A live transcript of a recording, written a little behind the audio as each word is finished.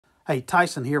Hey,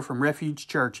 Tyson here from Refuge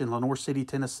Church in Lenoir City,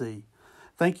 Tennessee.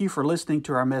 Thank you for listening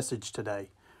to our message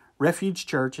today. Refuge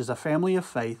Church is a family of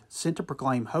faith sent to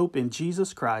proclaim hope in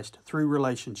Jesus Christ through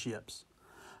relationships.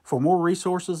 For more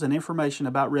resources and information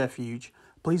about Refuge,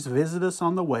 please visit us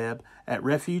on the web at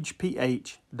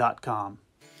refugeph.com.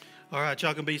 All right,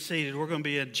 y'all can be seated. We're going to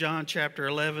be in John chapter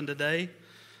 11 today.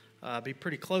 Be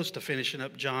pretty close to finishing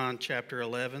up John chapter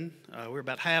 11. We're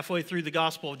about halfway through the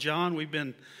Gospel of John. We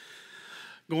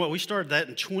started that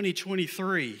in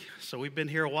 2023, so we've been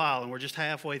here a while, and we're just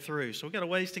halfway through. So we've got a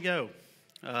ways to go,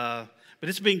 but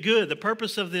it's been good. The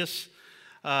purpose of this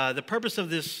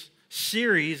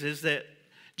series is that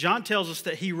John tells us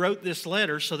that he wrote this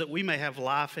letter so that we may have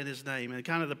life in his name. And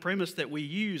kind of the premise that we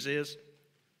use is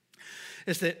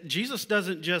that Jesus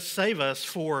doesn't just save us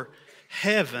for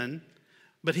heaven,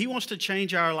 but he wants to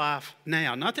change our life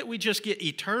now. Not that we just get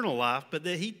eternal life, but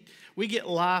that we get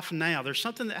life now. There's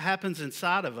something that happens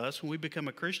inside of us when we become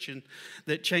a Christian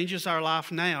that changes our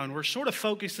life now. And we're sort of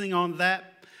focusing on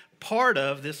that part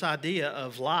of this idea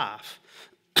of life.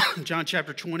 John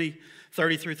chapter 20,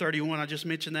 30 through 31, I just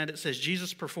mentioned that. It says,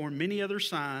 Jesus performed many other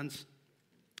signs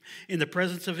in the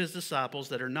presence of his disciples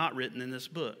that are not written in this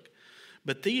book.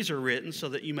 But these are written so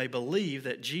that you may believe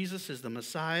that Jesus is the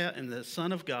Messiah and the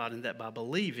Son of God, and that by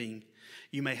believing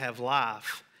you may have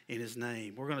life in his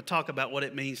name. We're going to talk about what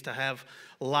it means to have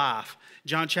life.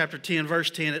 John chapter 10, verse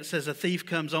 10, it says, a thief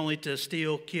comes only to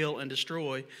steal, kill, and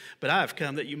destroy, but I have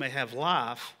come that you may have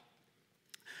life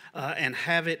and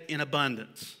have it in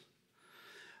abundance.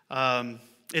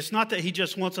 It's not that he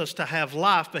just wants us to have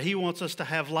life, but he wants us to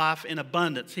have life in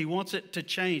abundance. He wants it to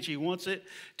change. He wants it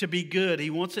to be good. He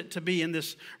wants it to be in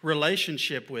this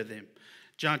relationship with him.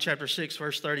 John chapter 6,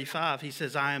 verse 35, he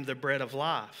says, I am the bread of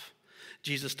life.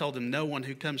 Jesus told them, no one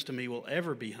who comes to me will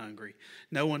ever be hungry.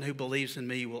 No one who believes in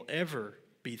me will ever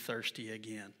be thirsty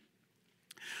again.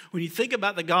 When you think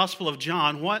about the Gospel of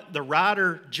John, what the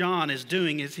writer John is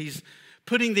doing is he's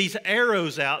putting these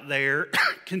arrows out there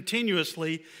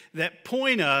continuously that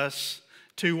point us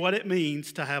to what it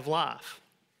means to have life.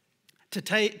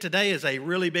 Today is a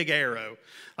really big arrow.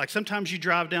 Like sometimes you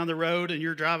drive down the road and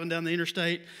you're driving down the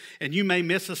interstate and you may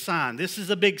miss a sign. This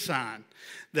is a big sign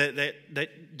that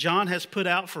John has put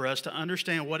out for us to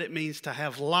understand what it means to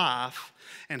have life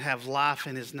and have life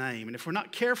in his name. And if we're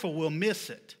not careful, we'll miss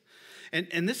it.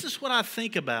 And this is what I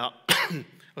think about. I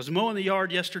was mowing the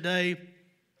yard yesterday,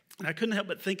 and I couldn't help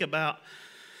but think about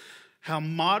how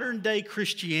modern day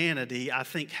Christianity, I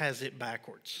think, has it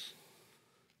backwards.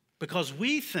 Because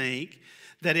we think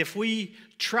that if we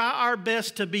try our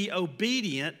best to be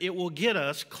obedient, it will get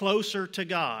us closer to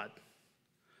God.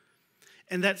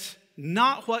 And that's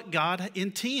not what God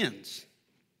intends.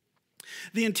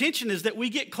 The intention is that we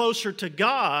get closer to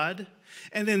God,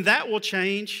 and then that will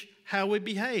change how we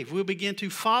behave. We'll begin to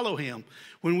follow him.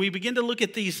 When we begin to look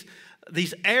at these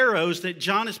arrows that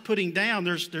John is putting down,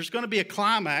 there's going to be a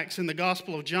climax in the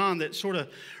Gospel of John that sort of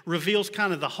reveals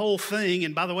kind of the whole thing.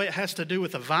 And by the way, it has to do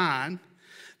with a vine.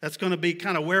 That's going to be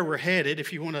kind of where we're headed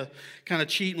if you want to kind of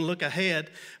cheat and look ahead.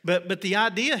 But the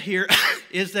idea here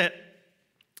is that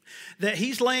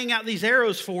he's laying out these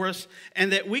arrows for us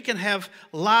and that we can have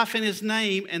life in his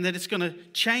name and that it's going to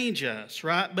change us,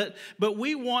 right? But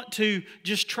we want to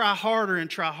just try harder and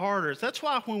try harder. That's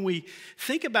why when we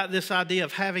think about this idea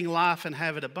of having life and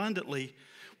have it abundantly,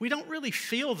 we don't really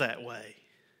feel that way.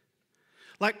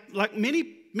 Like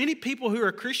many people who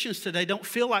are Christians today don't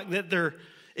feel like that they're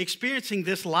experiencing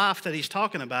this life that he's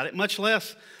talking about, it much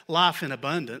less life in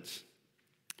abundance.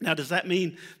 Now, does that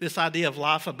mean this idea of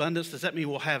life abundance, does that mean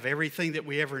we'll have everything that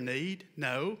we ever need?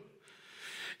 No.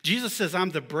 Jesus says,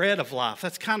 I'm the bread of life.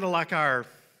 That's kind of like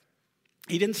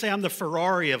he didn't say I'm the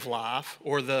Ferrari of life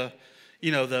or the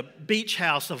beach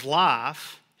house of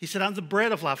life. He said, I'm the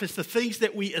bread of life. It's the things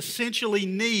that we essentially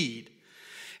need.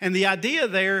 And the idea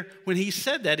there, when he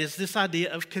said that, is this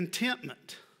idea of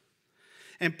contentment.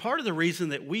 And part of the reason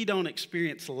that we don't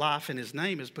experience life in his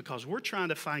name is because we're trying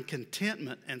to find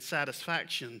contentment and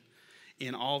satisfaction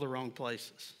in all the wrong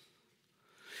places.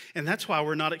 And that's why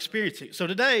we're not experiencing it. So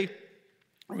today,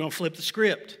 we're going to flip the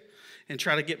script and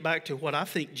try to get back to what I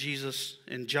think Jesus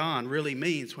and John really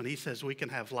means when he says we can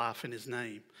have life in his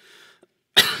name.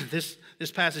 This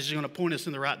passage is going to point us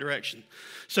in the right direction.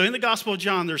 So in the Gospel of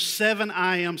John, there's 7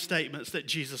 I am statements that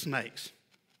Jesus makes.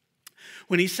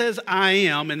 When he says, I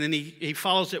am, and then he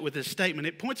follows it with this statement,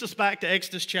 it points us back to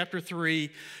Exodus chapter 3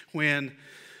 when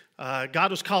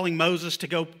God was calling Moses to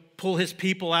go pull his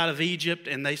people out of Egypt.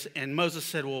 And Moses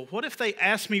said, well, what if they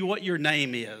ask me what your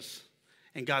name is?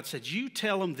 And God said, you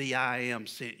tell them the I am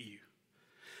sent you.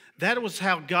 That was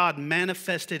how God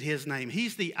manifested his name.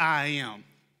 He's the I am.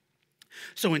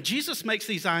 So when Jesus makes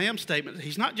these I am statements,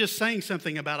 he's not just saying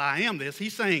something about I am this.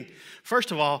 He's saying,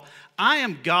 first of all, I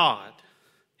am God.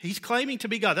 He's claiming to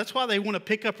be God. That's why they want to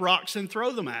pick up rocks and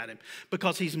throw them at him,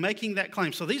 because he's making that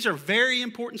claim. So these are very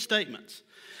important statements.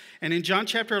 And in John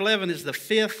chapter 11 is the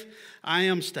fifth I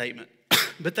am statement.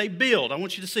 But they build. I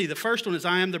want you to see the first one is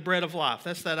I am the bread of life.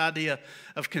 That's that idea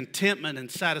of contentment and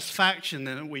satisfaction.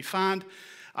 And we find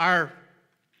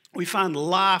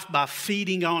life by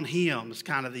feeding on him is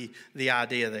kind of the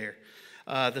idea there.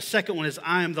 The second one is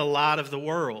I am the light of the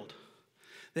world.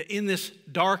 That in this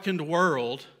darkened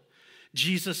world,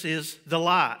 Jesus is the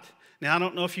light. Now, I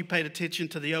don't know if you paid attention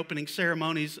to the opening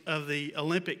ceremonies of the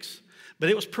Olympics, but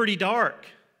it was pretty dark.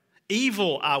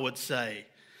 Evil, I would say.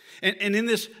 And in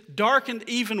this darkened,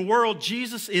 even world,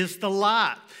 Jesus is the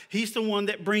light. He's the one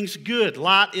that brings good.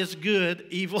 Light is good,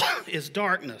 evil is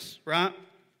darkness, right?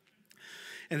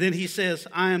 And then he says,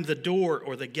 I am the door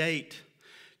or the gate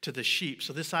to the sheep.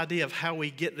 So this idea of how we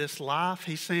get this life,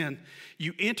 he's saying,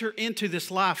 you enter into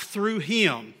this life through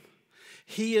him.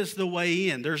 He is the way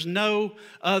in. There's no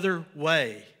other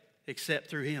way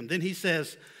except through him. Then he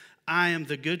says, I am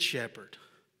the good shepherd.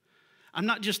 I'm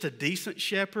not just a decent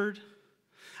shepherd.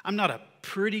 I'm not a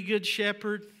pretty good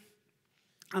shepherd.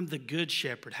 I'm the good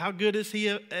shepherd. How good is he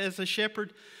as a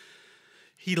shepherd?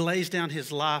 He lays down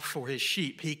his life for his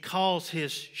sheep. He calls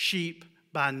his sheep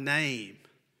by name.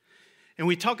 And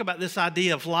we talk about this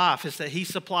idea of life is that he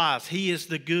supplies. He is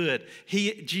the good.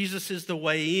 Jesus is the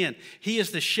way in. He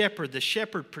is the shepherd. The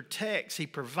shepherd protects. He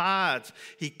provides.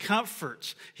 He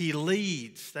comforts. He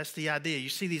leads. That's the idea. You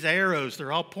see these arrows.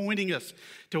 They're all pointing us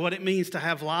to what it means to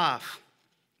have life.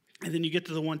 And then you get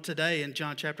to the one today in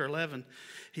John chapter 11.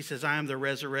 He says, I am the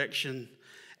resurrection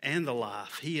and the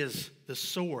life. He is the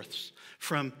source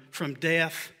from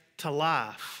death to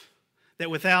life. That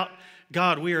without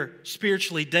God, we are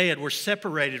spiritually dead. We're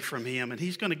separated from him, and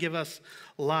he's going to give us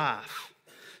life.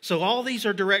 So all these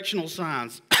are directional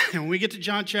signs. And when we get to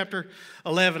John chapter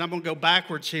 11, I'm going to go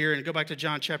backwards here and go back to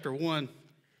John chapter 1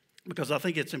 because I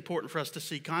think it's important for us to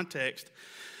see context.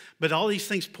 But all these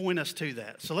things point us to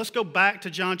that. So let's go back to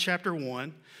John chapter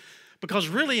 1 because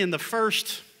really in the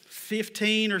first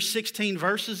 15 or 16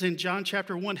 verses in John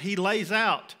chapter 1, he lays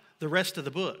out the rest of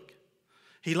the book.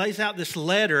 He lays out this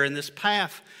letter and this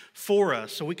path for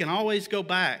us so we can always go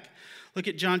back. Look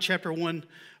at John chapter 1,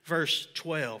 verse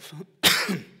 12.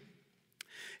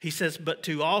 He says, but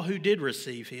to all who did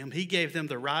receive him, he gave them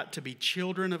the right to be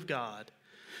children of God,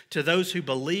 to those who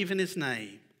believe in his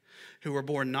name, who were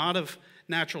born not of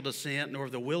natural descent, nor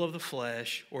of the will of the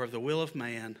flesh, or of the will of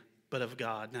man, but of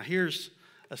God. Now here's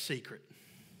a secret.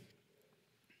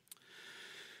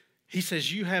 He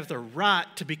says you have the right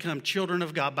to become children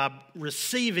of God by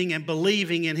receiving and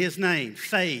believing in his name.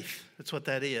 Faith, that's what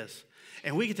that is.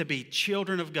 And we get to be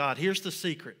children of God. Here's the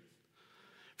secret.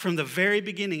 From the very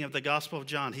beginning of the Gospel of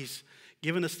John, he's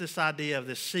given us this idea of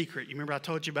this secret. You remember I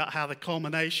told you about how the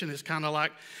culmination is kind of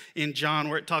like in John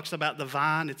where it talks about the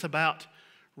vine. It's about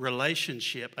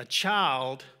relationship. A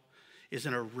child is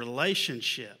in a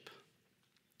relationship,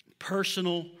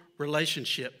 personal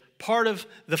relationship, part of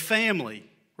the family.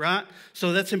 Right?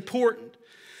 So that's important.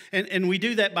 And we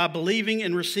do that by believing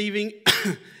and receiving,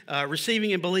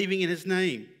 receiving and believing in his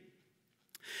name.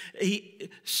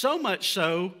 So much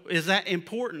so is that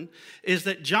important is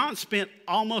that John spent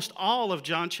almost all of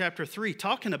John chapter 3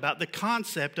 talking about the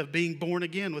concept of being born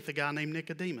again with a guy named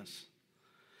Nicodemus.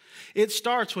 It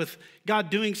starts with God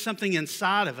doing something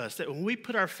inside of us, that when we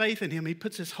put our faith in him, he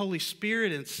puts his Holy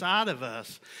Spirit inside of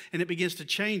us, and it begins to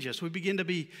change us. We begin to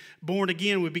be born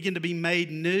again. We begin to be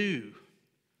made new.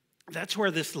 That's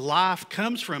where this life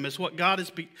comes from, is what God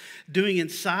is doing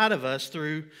inside of us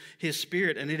through his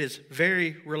Spirit, and it is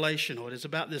very relational. It is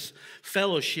about this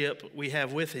fellowship we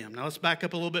have with him. Now let's back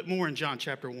up a little bit more in John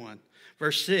chapter 1,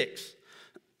 verse 6.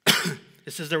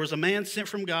 It says, there was a man sent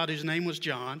from God whose name was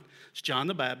John. It's John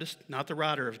the Baptist, not the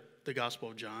writer of the Gospel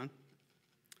of John.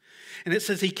 And it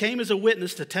says he came as a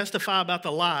witness to testify about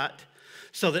the light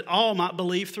so that all might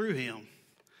believe through him.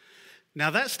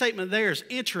 Now that statement there is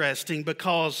interesting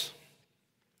because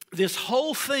this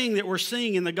whole thing that we're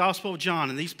seeing in the Gospel of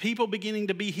John and these people beginning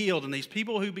to be healed and these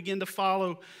people who begin to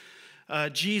follow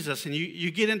Jesus, and you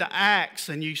get into Acts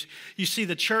and you see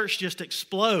the church just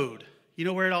explode. You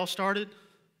know where it all started?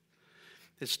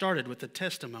 It started with the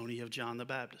testimony of John the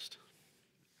Baptist.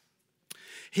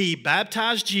 He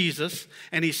baptized Jesus,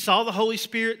 and he saw the Holy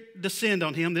Spirit descend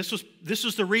on him. This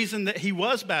was the reason that he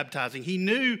was baptizing. He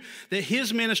knew that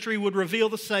his ministry would reveal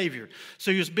the Savior.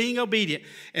 So he was being obedient.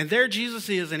 And there Jesus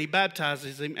is, and he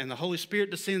baptizes him, and the Holy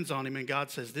Spirit descends on him, and God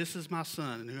says, this is my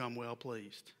Son in whom I'm well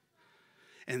pleased.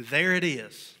 And there it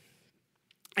is.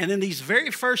 And then these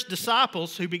very first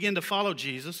disciples who begin to follow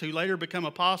Jesus, who later become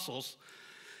apostles,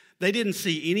 they didn't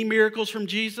see any miracles from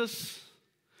Jesus.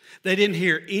 They didn't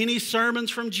hear any sermons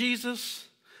from Jesus.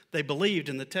 They believed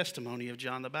in the testimony of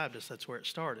John the Baptist. That's where it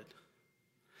started.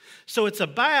 So it's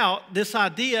about this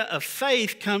idea of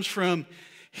faith comes from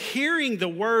hearing the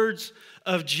words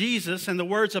of Jesus and the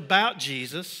words about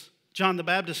Jesus. John the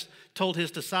Baptist told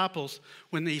his disciples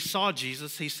when he saw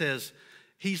Jesus, he says,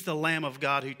 "He's the Lamb of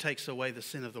God who takes away the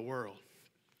sin of the world."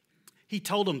 He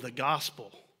told them the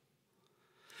gospel.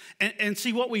 And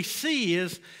see, what we see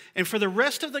is, and for the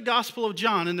rest of the Gospel of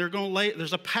John, and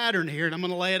there's a pattern here, and I'm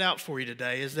going to lay it out for you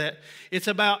today, is that it's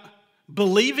about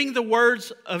believing the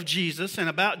words of Jesus and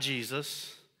about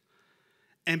Jesus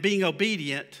and being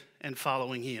obedient and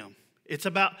following him. It's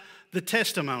about the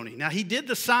testimony. Now, he did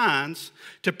the signs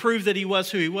to prove that he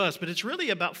was who he was, but it's really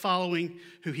about following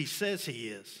who he says he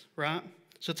is, right?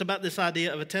 So it's about this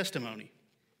idea of a testimony.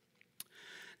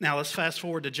 Now, let's fast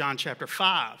forward to John chapter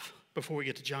 5 before we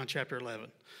get to John chapter 11.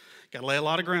 Got to lay a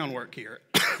lot of groundwork here,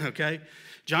 okay?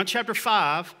 John chapter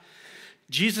 5,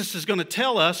 Jesus is going to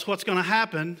tell us what's going to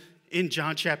happen in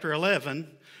John chapter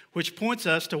 11, which points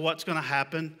us to what's going to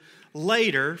happen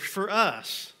later for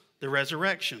us, the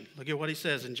resurrection. Look at what he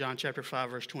says in John chapter 5,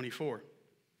 verse 24.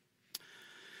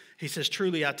 He says,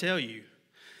 "Truly I tell you,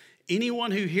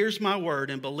 anyone who hears my word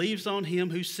and believes on him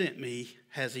who sent me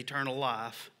has eternal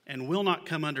life and will not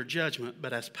come under judgment,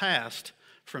 but has passed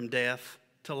from death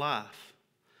to life."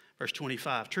 Verse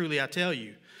 25, "Truly I tell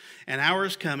you, an hour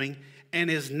is coming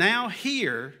and is now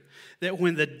here that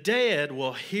when the dead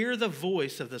will hear the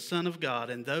voice of the Son of God,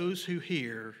 and those who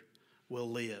hear will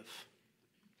live."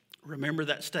 Remember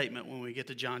that statement when we get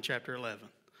to John chapter 11.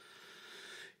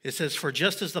 It says, "For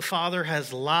just as the Father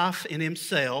has life in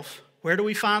himself," where do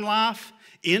we find life?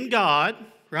 In God,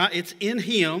 right? It's in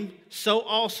him. "So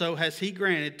also has he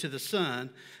granted to the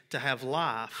Son to have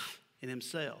life in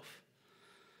himself."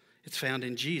 It's found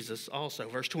in Jesus also.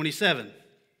 Verse 27,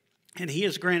 "And he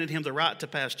has granted him the right to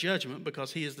pass judgment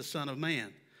because he is the Son of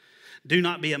Man. Do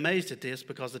not be amazed at this,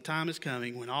 because the time is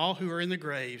coming when all who are in the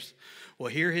graves will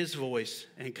hear his voice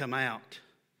and come out.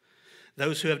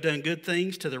 Those who have done good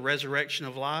things to the resurrection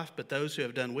of life, but those who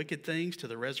have done wicked things to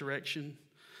the resurrection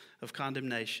of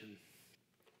condemnation."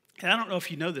 And I don't know if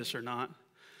you know this or not,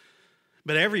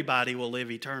 but everybody will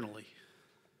live eternally.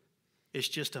 It's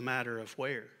just a matter of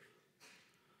where.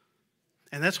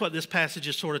 And that's what this passage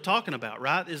is sort of talking about,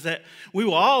 right? Is that we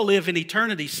will all live in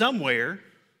eternity somewhere.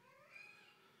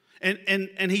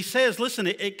 And he says, listen,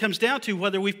 it comes down to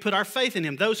whether we've put our faith in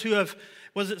him. Those who have,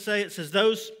 what does it say? It says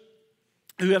those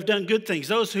who have done good things,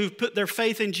 those who've put their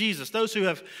faith in Jesus, those who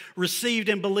have received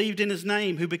and believed in his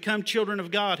name, who become children of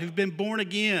God, who've been born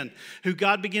again, who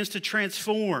God begins to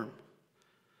transform.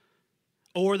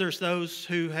 Or there's those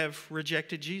who have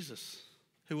rejected Jesus,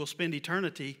 who will spend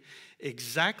eternity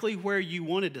exactly where you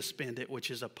wanted to spend it, which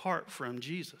is apart from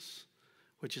Jesus,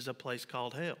 which is a place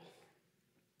called hell.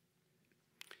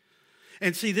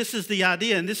 And see, this is the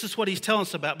idea, and this is what he's telling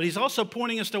us about. But he's also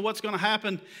pointing us to what's going to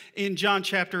happen in John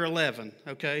chapter 11,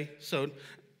 okay? So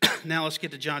now let's get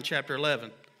to John chapter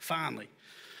 11, finally.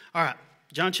 All right,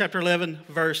 John chapter 11,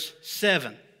 verse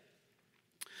 7.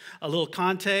 A little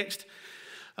context.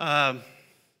 They're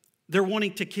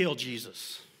wanting to kill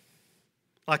Jesus.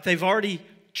 Like they've already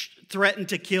threatened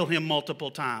to kill him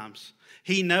multiple times.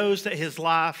 He knows that his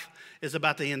life is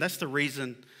about to end. That's the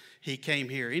reason he came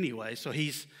here anyway. So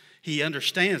he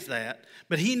understands that.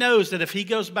 But he knows that if he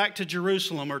goes back to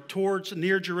Jerusalem or towards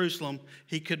near Jerusalem,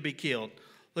 he could be killed.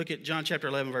 Look at John chapter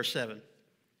 11, verse 7.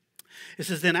 It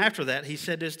says, "Then after that, he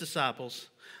said to his disciples,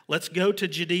 'Let's go to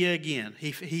Judea again.'"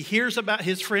 He hears about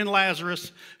his friend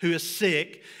Lazarus, who is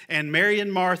sick, and Mary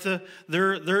and Martha,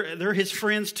 they're his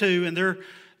friends too, and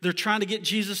they're trying to get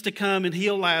Jesus to come and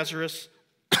heal Lazarus.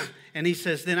 And he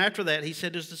says, then after that, he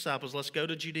said to his disciples, "Let's go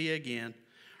to Judea again.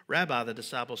 Rabbi," the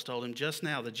disciples told him, "just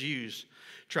now the Jews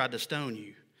tried to stone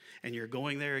you, and you're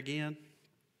going there again?"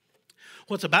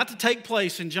 What's about to take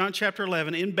place in John chapter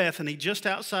 11 in Bethany, just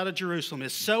outside of Jerusalem,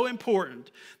 is so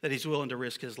important that he's willing to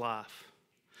risk his life.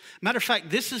 Matter of fact,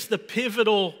 this is the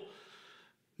pivotal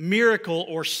miracle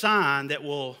or sign that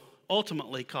will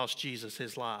ultimately cost Jesus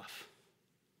his life.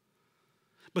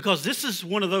 Because this is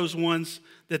one of those ones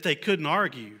that they couldn't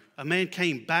argue. A man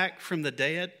came back from the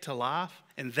dead to life,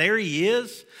 and there he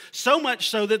is. So much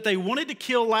so that they wanted to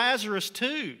kill Lazarus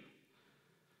too,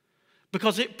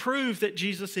 because it proved that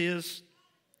Jesus is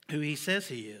who he says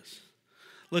he is.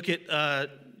 Look at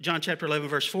John chapter 11,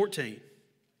 verse 14.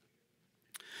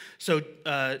 So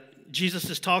Jesus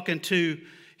is talking to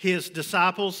his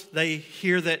disciples. They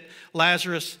hear that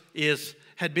Lazarus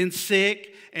had been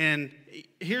sick. And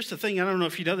here's the thing, I don't know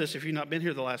if you know this, if you've not been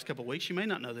here the last couple of weeks, you may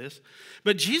not know this.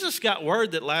 But Jesus got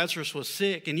word that Lazarus was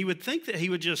sick, and you would think that he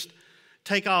would just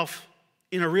take off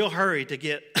in a real hurry to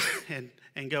get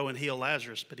and go and heal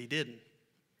Lazarus, but he didn't.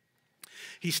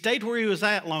 He stayed where he was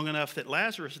at long enough that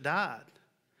Lazarus died.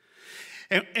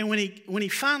 And when he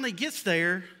finally gets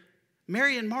there,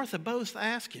 Mary and Martha both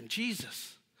ask him,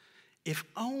 Jesus, if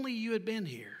only you had been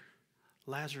here,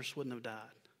 Lazarus wouldn't have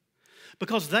died.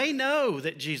 Because they know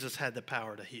that Jesus had the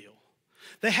power to heal.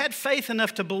 They had faith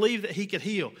enough to believe that he could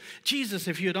heal. Jesus,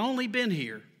 if you had only been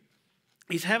here.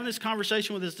 He's having this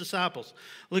conversation with his disciples.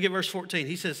 Look at verse 14.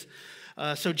 He says,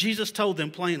 so Jesus told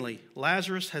them plainly,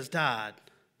 Lazarus has died.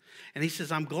 And he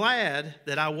says, I'm glad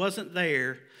that I wasn't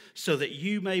there so that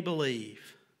you may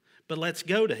believe. But let's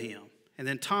go to him. And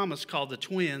then Thomas, called the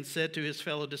twin, said to his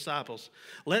fellow disciples,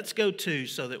 let's go too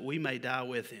so that we may die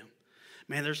with him.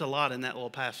 Man, there's a lot in that little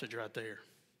passage right there.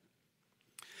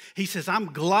 He says, I'm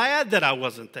glad that I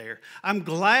wasn't there. I'm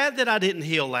glad that I didn't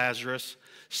heal Lazarus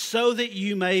so that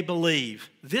you may believe.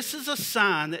 This is a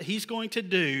sign that he's going to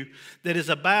do that is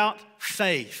about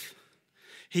faith.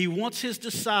 He wants his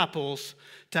disciples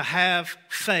to have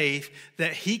faith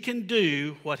that he can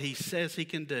do what he says he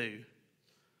can do.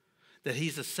 That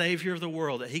he's the Savior of the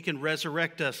world, that he can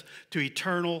resurrect us to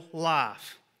eternal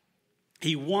life.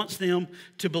 He wants them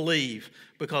to believe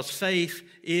because faith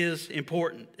is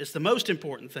important. It's the most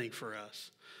important thing for us.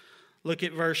 Look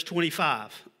at verse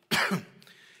 25.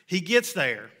 He gets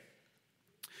there.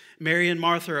 Mary and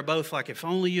Martha are both like, if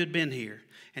only you had been here.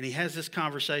 And he has this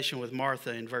conversation with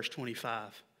Martha in verse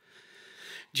 25.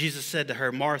 Jesus said to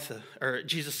her,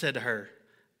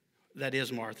 that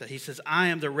is Martha. He says, I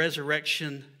am the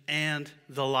resurrection and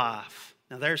the life.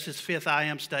 Now there's his fifth I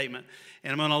am statement.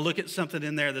 And I'm going to look at something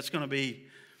in there that's going to be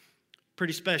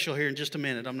pretty special here in just a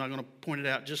minute. I'm not going to point it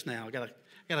out just now. I got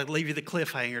to leave you the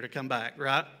cliffhanger to come back,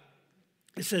 right?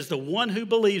 It says, the one who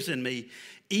believes in me,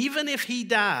 even if he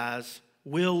dies,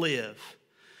 will live.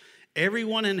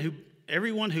 Everyone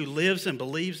who lives and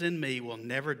believes in me will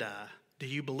never die. Do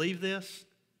you believe this?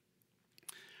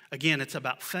 Again, it's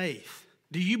about faith.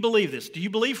 Do you believe this? Do you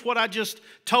believe what I just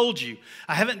told you?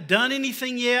 I haven't done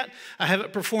anything yet. I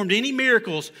haven't performed any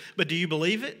miracles, but do you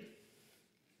believe it?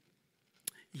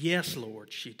 Yes,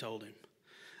 Lord, she told him.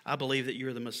 I believe that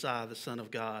you're the Messiah, the Son of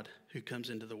God, who comes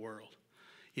into the world.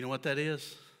 You know what that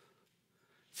is?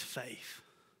 It's faith.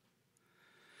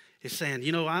 It's saying,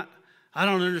 I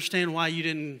don't understand why you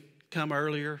didn't come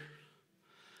earlier.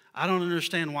 I don't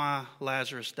understand why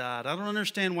Lazarus died. I don't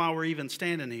understand why we're even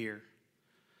standing here.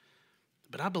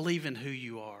 But I believe in who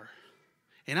you are.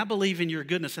 And I believe in your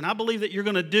goodness. And I believe that you're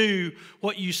going to do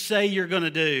what you say you're going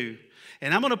to do.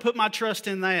 And I'm going to put my trust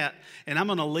in that. And I'm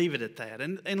going to leave it at that.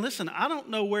 And listen, I don't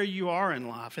know where you are in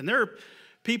life. And there are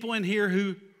people in here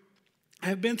who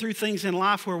have been through things in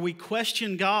life where we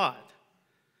question God.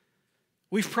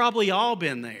 We've probably all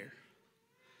been there.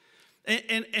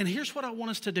 And here's what I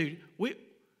want us to do.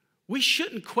 We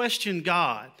shouldn't question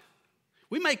God.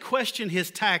 We may question his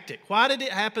tactic. Why did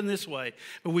it happen this way?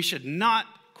 But we should not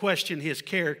question his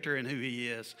character and who he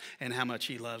is and how much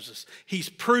he loves us. He's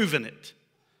proven it.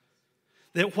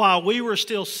 That while we were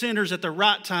still sinners at the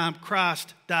right time,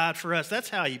 Christ died for us. That's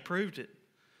how he proved it.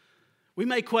 We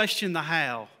may question the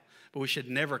how, but we should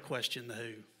never question the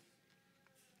who.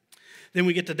 Then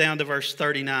we get down to verse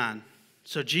 39.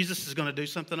 So Jesus is going to do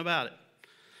something about it.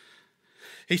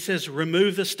 He says,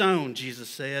 remove the stone, Jesus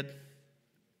said.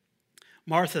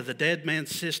 Martha, the dead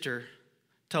man's sister,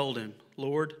 told him,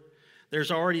 Lord,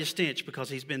 there's already a stench because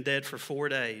he's been dead for 4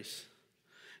 days.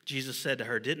 Jesus said to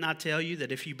her, didn't I tell you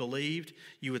that if you believed,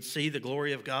 you would see the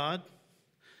glory of God?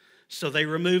 So they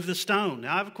removed the stone.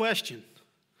 Now I have a question.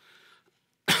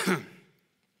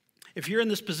 If you're in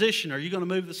this position, are you going to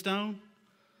move the stone?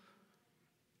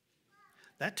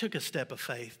 That took a step of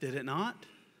faith, did it not?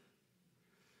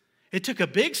 It took a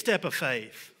big step of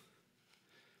faith.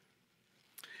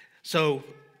 So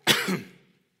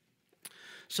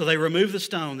they removed the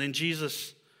stone. Then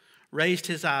Jesus raised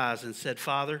his eyes and said,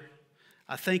 Father,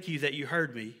 I thank you that you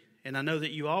heard me, and I know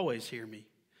that you always hear me.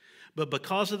 But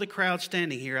because of the crowd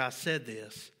standing here, I said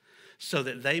this, so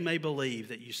that they may believe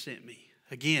that you sent me.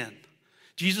 Again,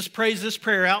 Jesus prays this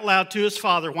prayer out loud to his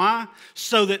Father. Why?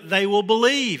 So that they will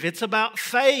believe. It's about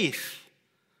faith.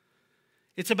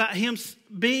 It's about him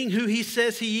being who he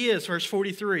says he is. Verse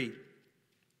 43.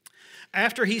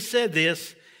 After he said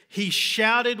this, he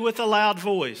shouted with a loud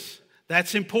voice.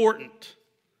 That's important.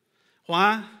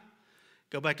 Why?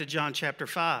 Go back to John chapter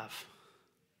 5.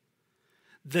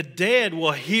 The dead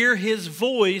will hear his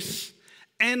voice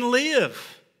and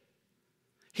live.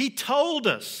 He told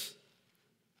us.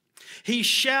 He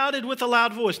shouted with a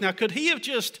loud voice. Now, could he have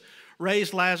just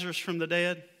raised Lazarus from the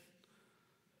dead?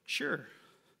 Sure.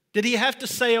 Did he have to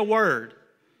say a word?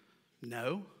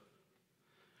 No.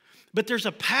 But there's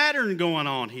a pattern going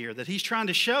on here that he's trying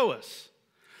to show us.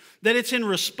 That it's in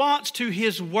response to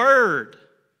his word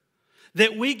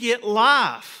that we get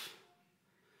life.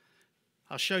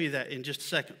 I'll show you that in just a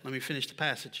second. Let me finish the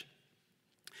passage.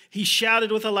 He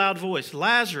shouted with a loud voice,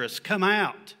 Lazarus, come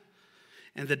out.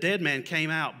 And the dead man came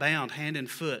out, bound hand and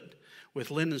foot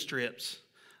with linen strips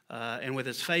and with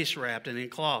his face wrapped and in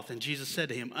cloth. And Jesus said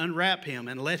to him, unwrap him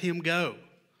and let him go.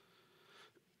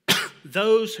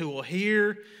 Those who will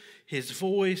hear his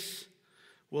voice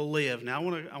will live. Now,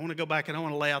 I want to go back and I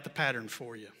want to lay out the pattern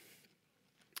for you.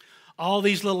 All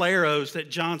these little arrows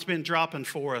that John's been dropping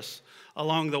for us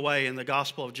along the way in the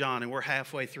Gospel of John, and we're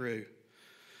halfway through.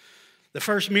 The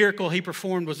first miracle he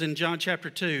performed was in John chapter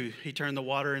 2. He turned the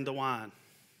water into wine.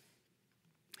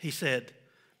 He said,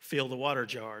 fill the water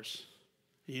jars.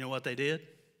 And you know what they did?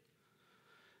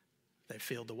 They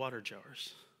filled the water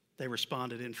jars. They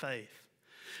responded in faith.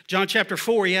 John chapter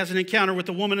 4, he has an encounter with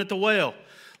the woman at the well,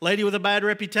 lady with a bad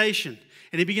reputation.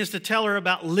 And he begins to tell her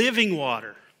about living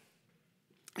water.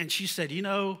 And she said, you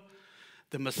know,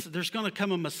 there's going to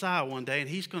come a Messiah one day, and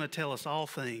he's going to tell us all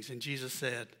things. And Jesus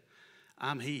said,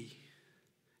 I'm he.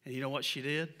 And you know what she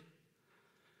did?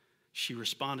 She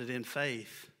responded in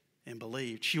faith and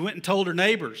believed. She went and told her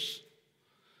neighbors,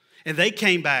 and they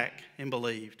came back and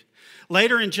believed.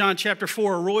 Later in John chapter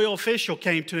 4, a royal official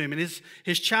came to him, and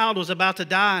his child was about to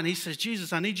die. And he says,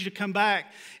 Jesus, I need you to come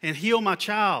back and heal my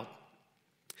child.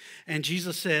 And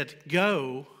Jesus said,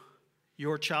 go,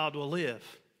 your child will live.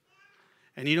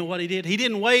 And you know what he did? He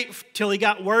didn't wait till he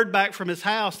got word back from his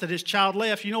house that his child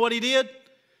left. You know what he did?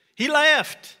 He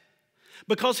left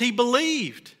because he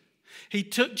believed. He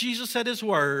took Jesus at his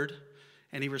word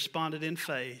and he responded in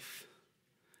faith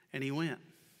and he went.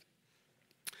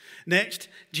 Next,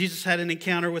 Jesus had an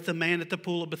encounter with a man at the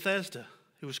pool of Bethesda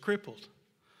who was crippled.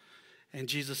 And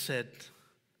Jesus said,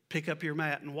 pick up your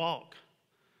mat and walk.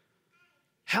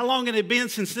 How long had it been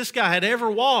since this guy had ever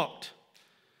walked?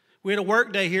 We had a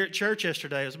work day here at church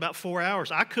yesterday. It was about 4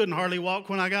 hours. I couldn't hardly walk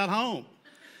when I got home.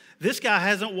 This guy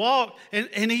hasn't walked.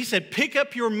 And he said, pick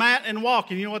up your mat and walk.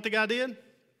 And you know what the guy did?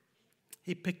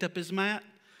 He picked up his mat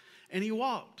and he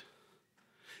walked.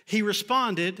 He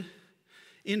responded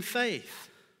in faith.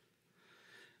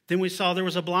 Then we saw there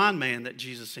was a blind man that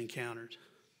Jesus encountered.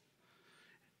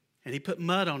 And he put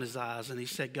mud on his eyes and he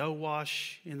said, go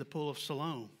wash in the pool of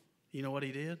Siloam. You know what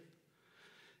he did?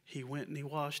 He went and he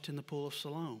washed in the pool of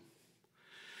Siloam.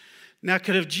 Now,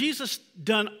 could have Jesus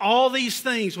done all these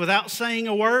things without saying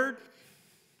a word?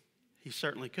 He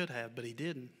certainly could have, but he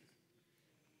didn't.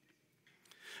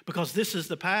 Because this is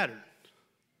the pattern.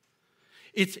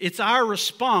 It's our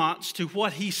response to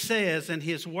what he says and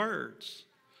his words.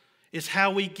 It's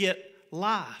how we get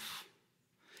life.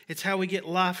 It's how we get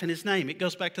life in his name. It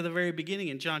goes back to the very beginning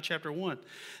in John chapter 1,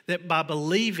 that by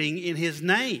believing in his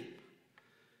name.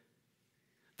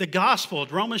 The gospel,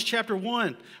 Romans chapter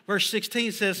 1, verse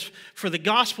 16 says, for the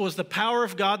gospel is the power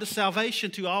of God to salvation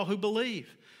to all who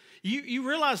believe. You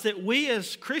realize that we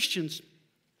as Christians,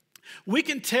 we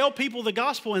can tell people the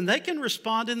gospel and they can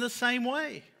respond in the same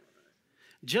way,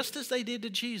 just as they did to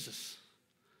Jesus.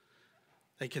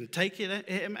 They can take it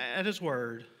at his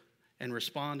word and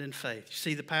respond in faith. You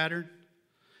see the pattern?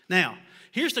 Now,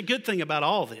 here's the good thing about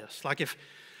all this. Like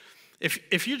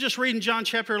if you're just reading John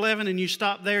chapter 11 and you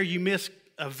stop there, you miss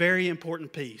a very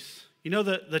important piece. You know,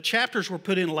 the chapters were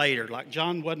put in later. Like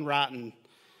John wasn't writing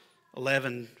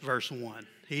 11 verse 1.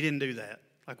 He didn't do that.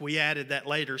 Like we added that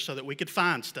later so that we could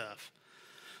find stuff.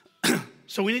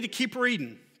 So we need to keep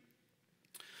reading.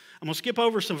 I'm going to skip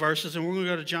over some verses and we're going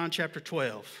to go to John chapter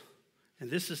 12.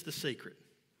 And this is the secret.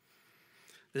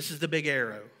 This is the big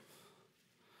arrow.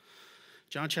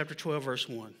 John chapter 12 verse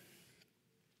 1.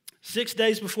 6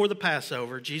 days before the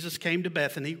Passover, Jesus came to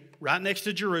Bethany, right next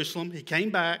to Jerusalem. He came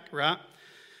back, right,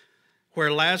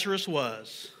 where Lazarus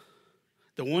was,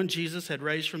 the one Jesus had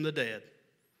raised from the dead.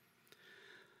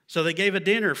 So they gave a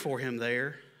dinner for him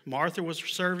there. Martha was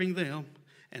serving them,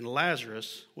 and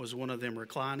Lazarus was one of them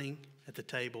reclining at the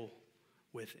table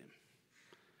with him.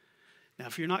 Now,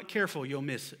 if you're not careful, you'll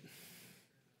miss it.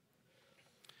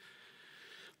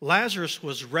 Lazarus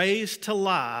was raised to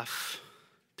life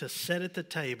to sit at the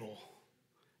table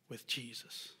with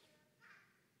Jesus.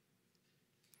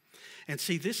 And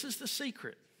see, this is the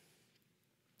secret.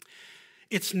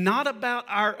 It's not about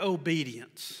our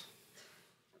obedience.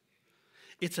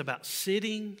 It's about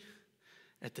sitting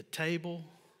at the table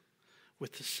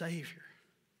with the Savior.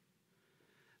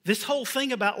 This whole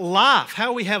thing about life,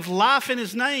 how we have life in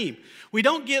His name. We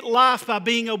don't get life by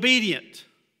being obedient.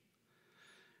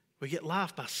 We get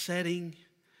life by sitting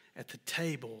at the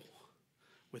table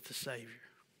with the Savior.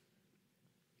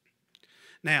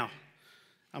 Now,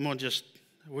 we're going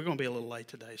to be a little late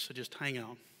today, so just hang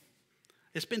on.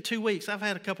 It's been 2 weeks. I've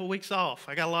had a couple weeks off.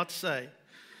 I got a lot to say.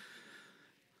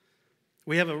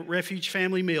 We have a Refuge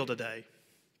family meal today.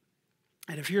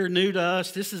 And if you're new to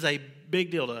us, this is a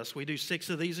big deal to us. We do 6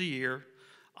 of these a year,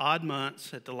 odd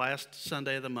months at the last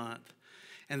Sunday of the month.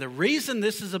 And the reason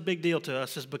this is a big deal to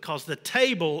us is because the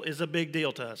table is a big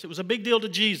deal to us. It was a big deal to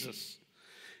Jesus.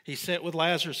 He sat with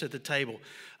Lazarus at the table.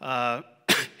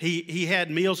 He had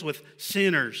meals with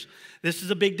sinners. This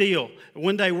is a big deal.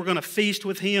 One day we're going to feast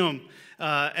with Him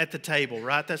at the table,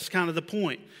 right? That's kind of the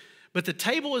point. But the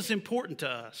table is important to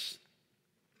us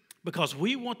because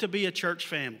we want to be a church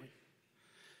family.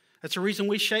 That's the reason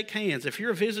we shake hands. If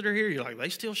you're a visitor here, you're like, they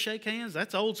still shake hands?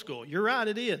 That's old school. You're right,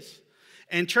 it is.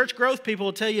 And church growth people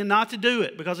will tell you not to do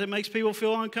it because it makes people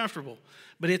feel uncomfortable.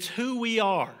 But it's who we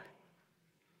are.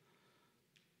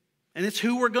 And it's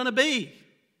who we're going to be.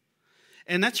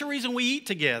 And that's the reason we eat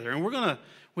together. And we're going to,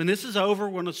 when this is over,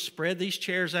 we're going to spread these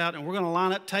chairs out and we're going to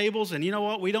line up tables. And you know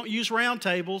what? We don't use round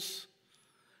tables.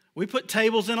 We put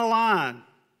tables in a line.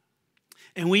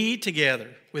 And we eat together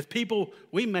with people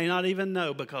we may not even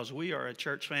know because we are a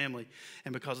church family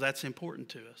and because that's important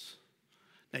to us.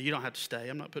 Now, you don't have to stay.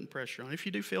 I'm not putting pressure on. If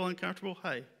you do feel uncomfortable,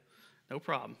 hey, no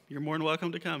problem. You're more than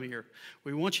welcome to come here.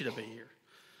 We want you to be here.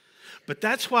 But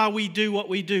that's why we do what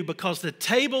we do, because the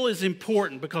table is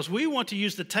important, because we want to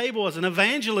use the table as an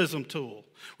evangelism tool.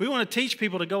 We want to teach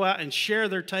people to go out and share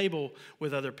their table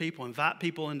with other people, invite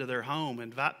people into their home,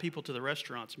 invite people to the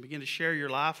restaurants, and begin to share your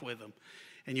life with them.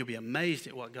 And you'll be amazed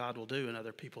at what God will do in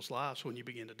other people's lives when you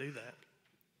begin to do that.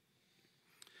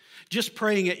 Just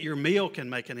praying at your meal can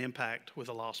make an impact with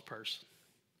a lost person.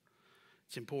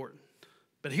 It's important.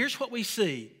 But here's what we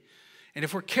see. And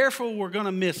if we're careful, we're going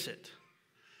to miss it.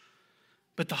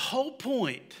 But the whole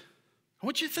point, I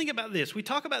want you to think about this. We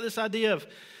talk about this idea of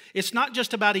it's not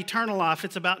just about eternal life,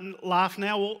 it's about life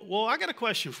now. Well, I got a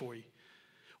question for you.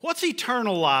 What's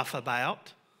eternal life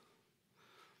about?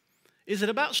 Is it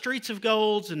about streets of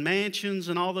golds and mansions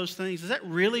and all those things? Is that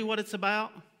really what it's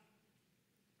about?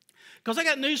 Because I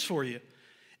got news for you.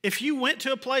 If you went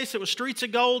to a place that was streets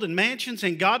of gold and mansions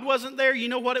and God wasn't there, you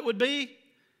know what it would be?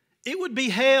 It would be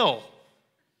hell.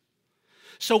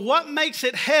 So what makes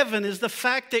it heaven is the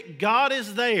fact that God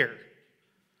is there.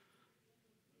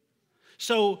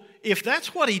 So if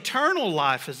that's what eternal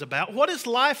life is about, what is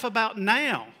life about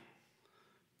now?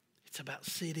 It's about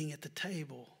sitting at the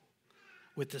table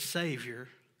with the Savior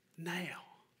now.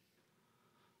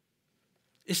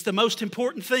 It's the most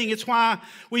important thing. It's why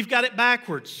we've got it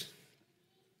backwards.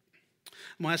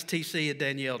 I'm going to ask TC and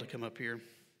Danielle to come up here.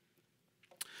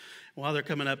 While they're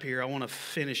coming up here, I want to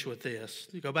finish with this.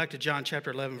 You go back to John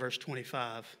chapter 11, verse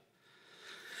 25.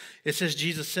 It says,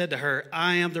 Jesus said to her,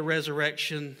 I am the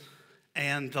resurrection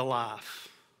and the life.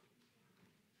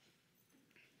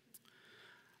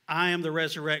 I am the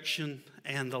resurrection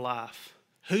and the life.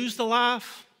 Who's the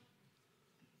life?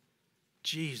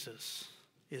 Jesus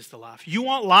is the life. You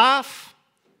want life?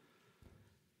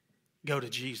 Go to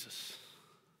Jesus.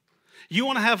 You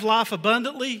want to have life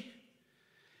abundantly?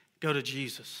 Go to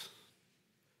Jesus.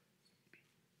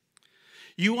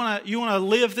 You want to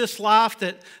live this life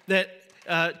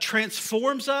that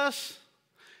transforms us?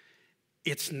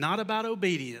 It's not about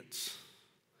obedience.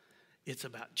 It's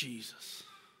about Jesus.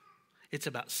 It's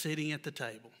about sitting at the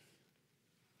table.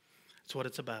 That's what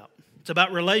it's about. It's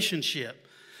about relationship.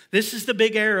 This is the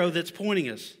big arrow that's pointing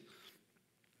us.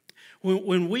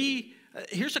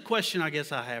 Here's a question I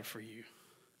guess I have for you.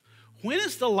 When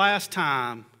is the last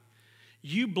time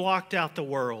you blocked out the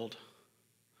world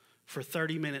for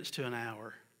 30 minutes to an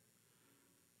hour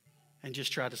and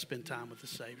just tried to spend time with the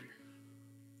Savior?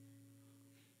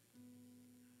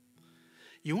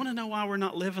 You want to know why we're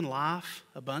not living life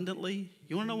abundantly?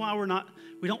 You want to know why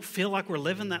we don't feel like we're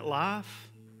living that life?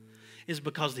 Is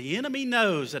because the enemy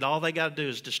knows that all they got to do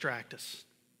is distract us.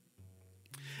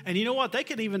 And you know what? They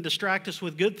can even distract us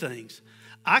with good things.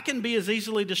 I can be as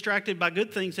easily distracted by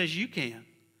good things as you can.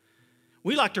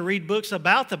 We like to read books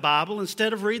about the Bible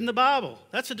instead of reading the Bible.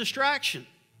 That's a distraction.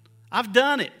 I've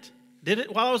done it. Did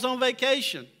it while I was on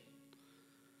vacation.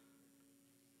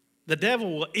 The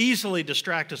devil will easily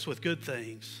distract us with good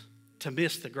things to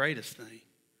miss the greatest thing.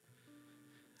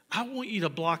 I want you to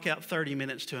block out 30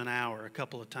 minutes to an hour a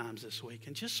couple of times this week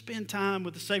and just spend time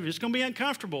with the Savior. It's going to be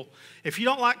uncomfortable. If you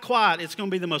don't like quiet, it's going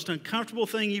to be the most uncomfortable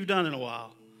thing you've done in a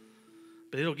while.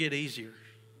 But it'll get easier.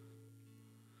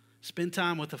 Spend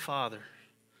time with the Father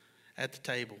at the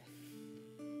table.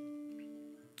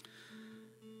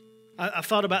 I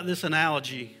thought about this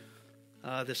analogy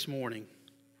this morning.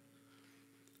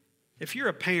 If you're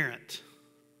a parent,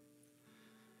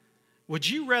 would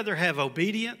you rather have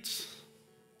obedience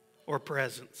or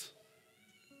presence?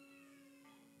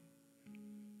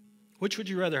 Which would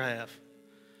you rather have?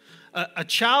 A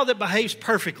child that behaves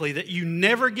perfectly that you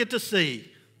never get to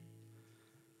see,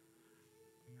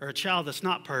 or a child that's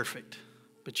not perfect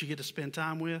but you get to spend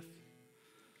time with?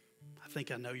 I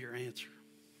think I know your answer.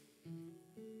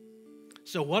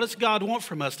 So what does God want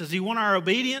from us? Does He want our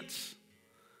obedience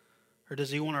or does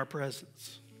He want our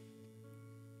presence?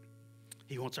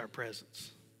 He wants our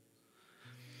presence.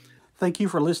 Thank you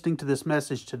for listening to this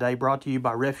message today brought to you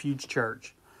by Refuge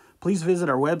Church. Please visit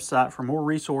our website for more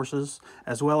resources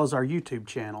as well as our YouTube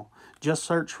channel. Just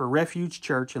search for Refuge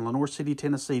Church in Lenoir City,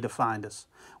 Tennessee to find us.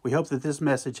 We hope that this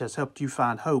message has helped you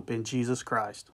find hope in Jesus Christ.